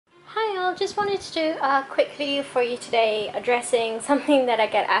So just wanted to do a quick video for you today addressing something that I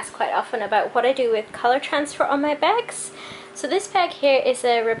get asked quite often about what I do with color transfer on my bags. So this bag here is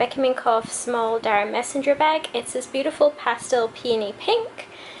a Rebecca Minkoff small Darren Messenger bag. It's this beautiful pastel peony pink.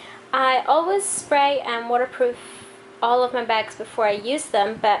 I always spray and waterproof all of my bags before I use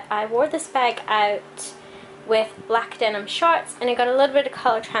them, but I wore this bag out with black denim shorts and it got a little bit of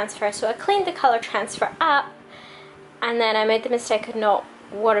color transfer, so I cleaned the color transfer up and then I made the mistake of not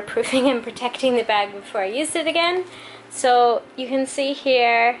waterproofing and protecting the bag before I used it again. So you can see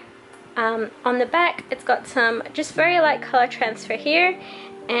here on the back it's got some just very light color transfer here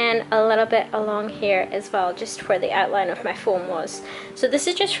and a little bit along here as well, just where the outline of my foam was. So this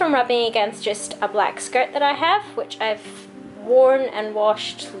is just from rubbing against just a black skirt that I have, which I've worn and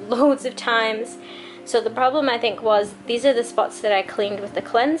washed loads of times. So the problem I think was these are the spots that I cleaned with the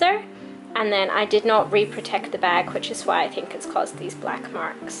cleanser, and then I did not re-protect the bag, which is why I think it's caused these black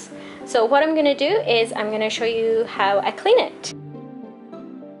marks. So what I'm going to do is I'm going to show you how I clean it.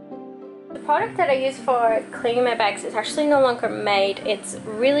 The product that I use for cleaning my bags is actually no longer made. It's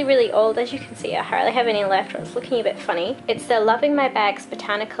really old. As you can see, I hardly have any left, or it's looking a bit funny. It's the Loving My Bags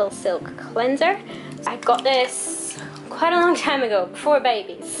Botanical Silk Cleanser. I got this quite a long time ago, before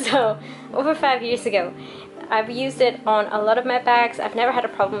babies, so over 5 years ago. I've used it on a lot of my bags. I've never had a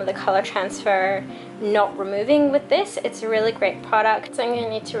problem with the color transfer not removing with this. It's a really great product. So I'm going to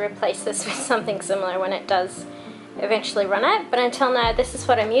need to replace this with something similar when it does eventually run out. But until now, this is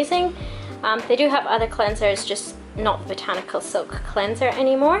what I'm using. They do have other cleansers, just not the Botanical Silk Cleanser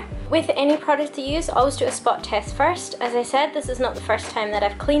anymore. With any product you use, always do a spot test first. As I said, this is not the first time that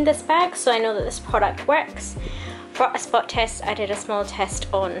I've cleaned this bag, so I know that this product works. For a spot test, I did a small test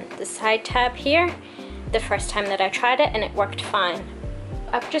on the side tab here the first time that I tried it, and it worked fine.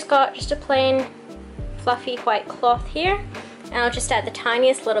 I've just got a plain fluffy white cloth here, and I'll just add the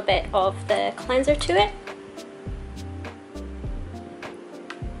tiniest little bit of the cleanser to it.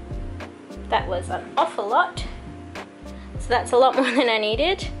 That was an awful lot, so that's a lot more than I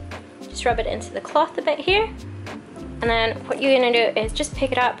needed. Just rub it into the cloth a bit here, and then what you're going to do is just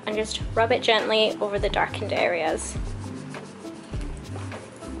pick it up and just rub it gently over the darkened areas.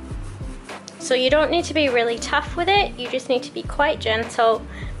 So you don't need to be really tough with it, you just need to be quite gentle,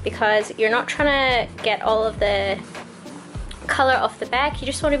 because you're not trying to get all of the color off the bag. You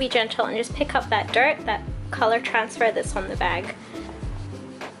just want to be gentle and just pick up that dirt, that color transfer that's on the bag.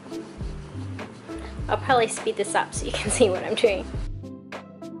 I'll probably speed this up so you can see what I'm doing.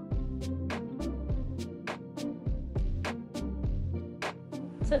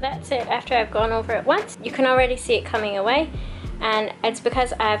 So that's it after I've gone over it once. You can already see it coming away, and it's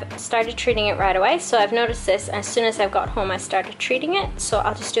because I've started treating it right away. So I've noticed this as soon as I've got home, I started treating it, so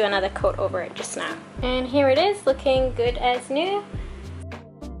I'll just do another coat over it just now. And here it is, looking good as new.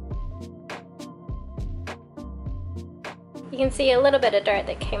 You can see a little bit of dirt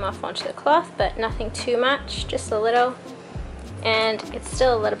that came off onto the cloth, but nothing too much, just a little. And it's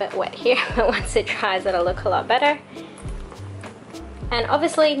still a little bit wet here, but once it dries it'll look a lot better. And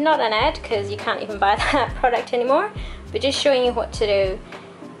obviously not an ad, because you can't even buy that product anymore, but just showing you what to do.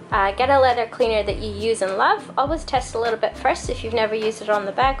 Get a leather cleaner that you use and love. Always test a little bit first if you've never used it on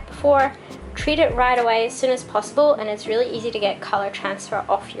the bag before. Treat it right away as soon as possible, and it's really easy to get color transfer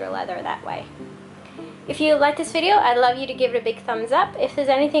off your leather that way. If you like this video, I'd love you to give it a big thumbs up. If there's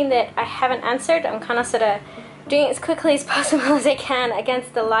anything that I haven't answered, I'm kind of sort of doing it as quickly as possible as I can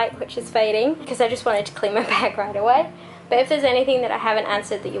against the light, which is fading, because I just wanted to clean my bag right away. But if there's anything that I haven't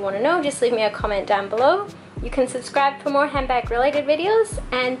answered that you want to know, just leave me a comment down below. You can subscribe for more handbag related videos,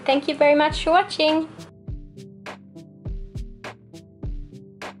 and thank you very much for watching.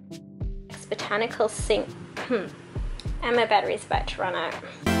 Botanical Silk. And my battery's about to run out.